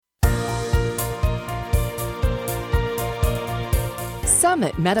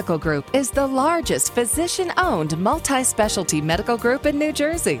Summit Medical Group is the largest physician-owned multi-specialty medical group in New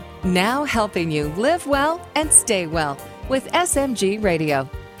Jersey. Now helping you live well and stay well with SMG Radio.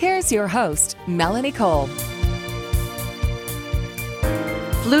 Here's your host, Melanie Cole.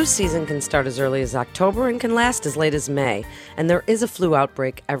 Flu season can start as early as October and can last as late as May, and there is a flu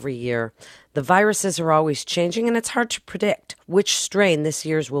outbreak every year. The viruses are always changing, and it's hard to predict which strain this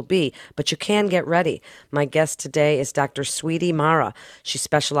year's will be, but you can get ready. My guest today is Dr. Sweetie Mara. She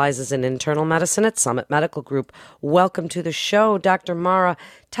specializes in internal medicine at Summit Medical Group. Welcome to the show, Dr. Mara.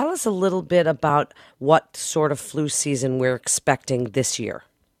 Tell us a little bit about what sort of flu season we're expecting this year.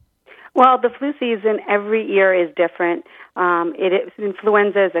 Well, the flu season every year is different.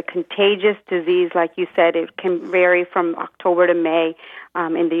 Influenza is a contagious disease, like you said. It can vary from October to May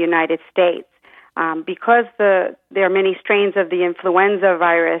in the United States. Because there are many strains of the influenza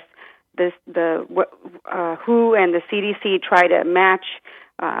virus, the WHO and the CDC try to match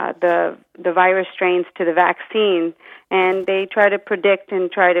the virus strains to the vaccine, and they try to predict and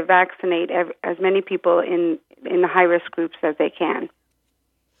try to vaccinate as many people in the high-risk groups as they can.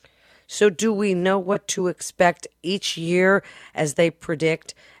 So do we know what to expect each year as they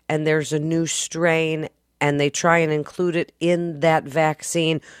predict and there's a new strain and they try and include it in that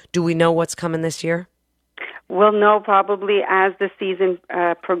vaccine? Do we know what's coming this year? We'll know probably as the season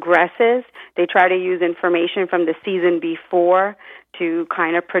progresses. They try to use information from the season before to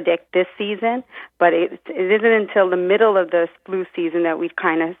kind of predict this season, but it isn't until the middle of the flu season that we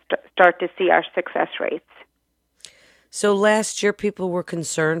kind of start to see our success rates. So last year people were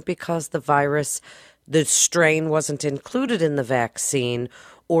concerned because the strain wasn't included in the vaccine,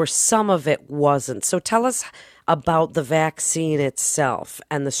 or some of it wasn't. So tell us about the vaccine itself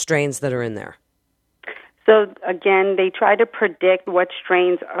and the strains that are in there. So again, they try to predict what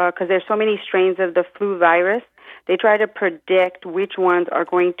strains, because there's so many strains of the flu virus, they try to predict which ones are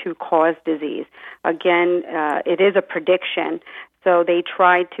going to cause disease. Again, it is a prediction. So they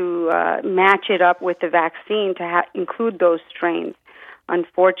try to match it up with the vaccine to include those strains.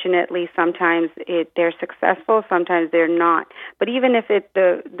 Unfortunately, sometimes they're successful, sometimes they're not. But even if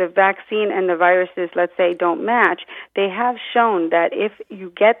the vaccine and the viruses, let's say, don't match, they have shown that if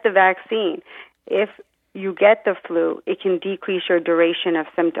you get the vaccine, if you get the flu, it can decrease your duration of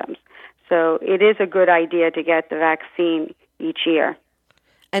symptoms. So it is a good idea to get the vaccine each year.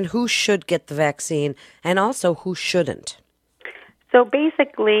 And who should get the vaccine, and also who shouldn't? So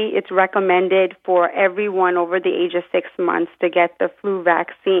basically, it's recommended for everyone over the age of 6 months to get the flu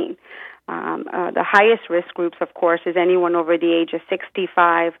vaccine. The highest risk groups, of course, is anyone over the age of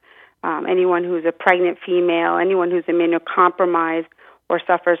 65, anyone who's a pregnant female, anyone who's immunocompromised or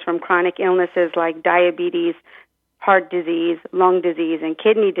suffers from chronic illnesses like diabetes, heart disease, lung disease, and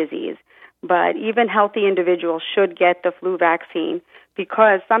kidney disease. But even healthy individuals should get the flu vaccine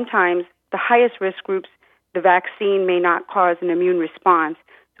because sometimes the highest risk groups, the vaccine may not cause an immune response.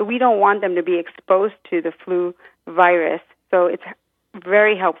 So we don't want them to be exposed to the flu virus. So it's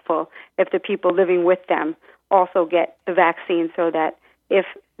very helpful if the people living with them also get the vaccine so that if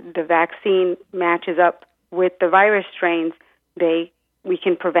the vaccine matches up with the virus strains, we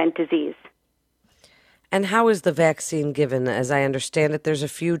can prevent disease. And how is the vaccine given? As I understand it, there's a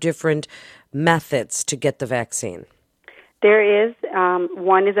few different methods to get the vaccine. There is.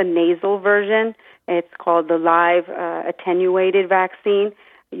 One is a nasal version. It's called the live attenuated vaccine.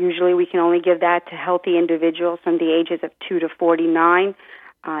 Usually we can only give that to healthy individuals from the ages of 2 to 49.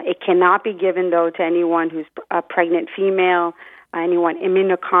 It cannot be given, though, to anyone who's a pregnant female, anyone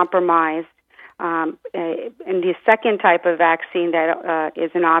immunocompromised. And the second type of vaccine that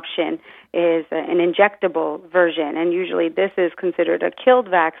is an option is an injectable version. And usually this is considered a killed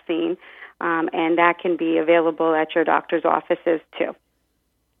vaccine, and that can be available at your doctor's offices, too.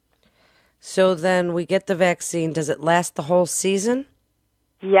 So then we get the vaccine. Does it last the whole season?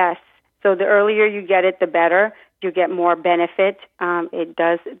 Yes. So the earlier you get it, the better. You get more benefit. It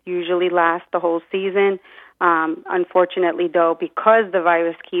does usually last the whole season. Unfortunately, though, because the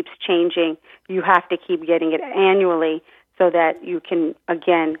virus keeps changing, you have to keep getting it annually so that you can,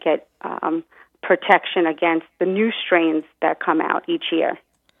 again, get protection against the new strains that come out each year.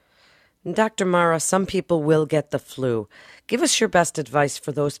 Dr. Mara, some people will get the flu. Give us your best advice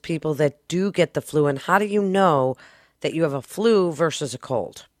for those people that do get the flu, and how do you know that you have a flu versus a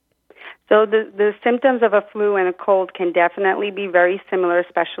cold? So the symptoms of a flu and a cold can definitely be very similar,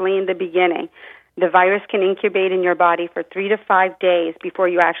 especially in the beginning. The virus can incubate in your body for 3 to 5 days before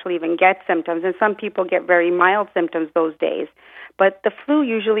you actually even get symptoms, and some people get very mild symptoms those days. But the flu,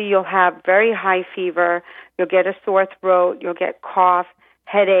 usually you'll have very high fever, you'll get a sore throat, you'll get cough,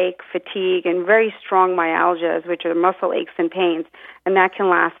 headache, fatigue, and very strong myalgias, which are muscle aches and pains, and that can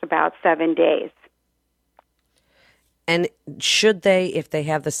last about 7 days. And should they, if they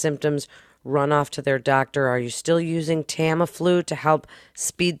have the symptoms, run off to their doctor? Are you still using Tamiflu to help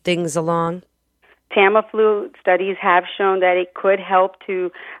speed things along? Tamiflu studies have shown that it could help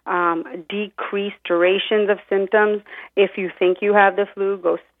to decrease durations of symptoms. If you think you have the flu,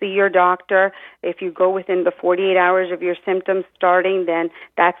 go see your doctor. If you go within the 48 hours of your symptoms starting, then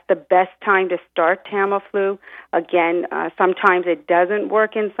that's the best time to start Tamiflu. Again, sometimes it doesn't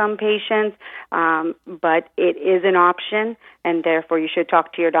work in some patients, but it is an option, and therefore you should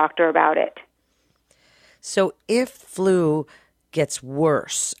talk to your doctor about it. So if flu gets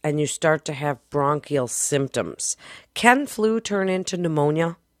worse and you start to have bronchial symptoms, can flu turn into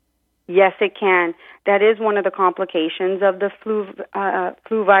pneumonia? Yes, it can. That is one of the complications of the flu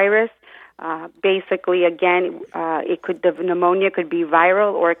virus. Basically, again, the pneumonia could be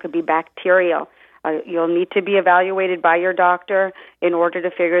viral or it could be bacterial. You'll need to be evaluated by your doctor in order to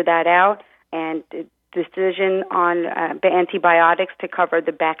figure that out, and the decision on antibiotics to cover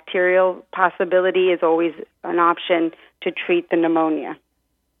the bacterial possibility is always an option to treat the pneumonia.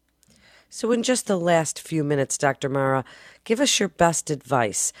 So in just the last few minutes, Dr. Mara, give us your best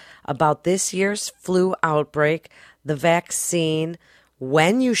advice about this year's flu outbreak, the vaccine,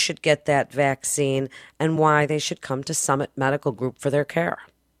 when you should get that vaccine, and why they should come to Summit Medical Group for their care.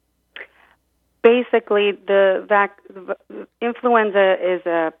 Basically, influenza is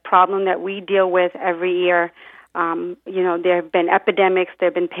a problem that we deal with every year. There have been epidemics, there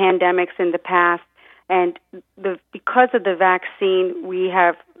have been pandemics in the past, and because of the vaccine, we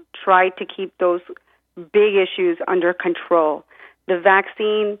have tried to keep those big issues under control. The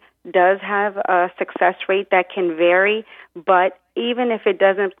vaccine does have a success rate that can vary, but even if it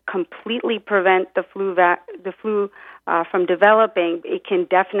doesn't completely prevent the flu from developing, it can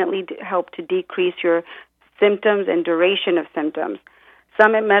definitely help to decrease your symptoms and duration of symptoms.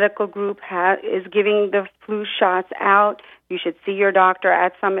 Summit Medical Group is giving the flu shots out. You should see your doctor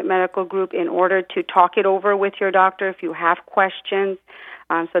at Summit Medical Group in order to talk it over with your doctor if you have questions,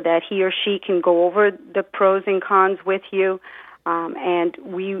 so that he or she can go over the pros and cons with you.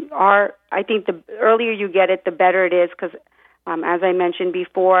 I think the earlier you get it, the better it is, because as I mentioned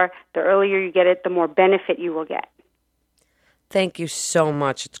before, the earlier you get it, the more benefit you will get. Thank you so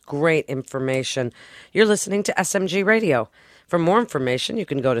much. It's great information. You're listening to SMG Radio. For more information, you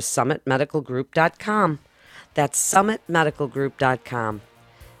can go to summitmedicalgroup.com. That's summitmedicalgroup.com.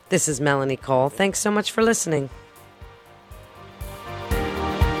 This is Melanie Cole. Thanks so much for listening.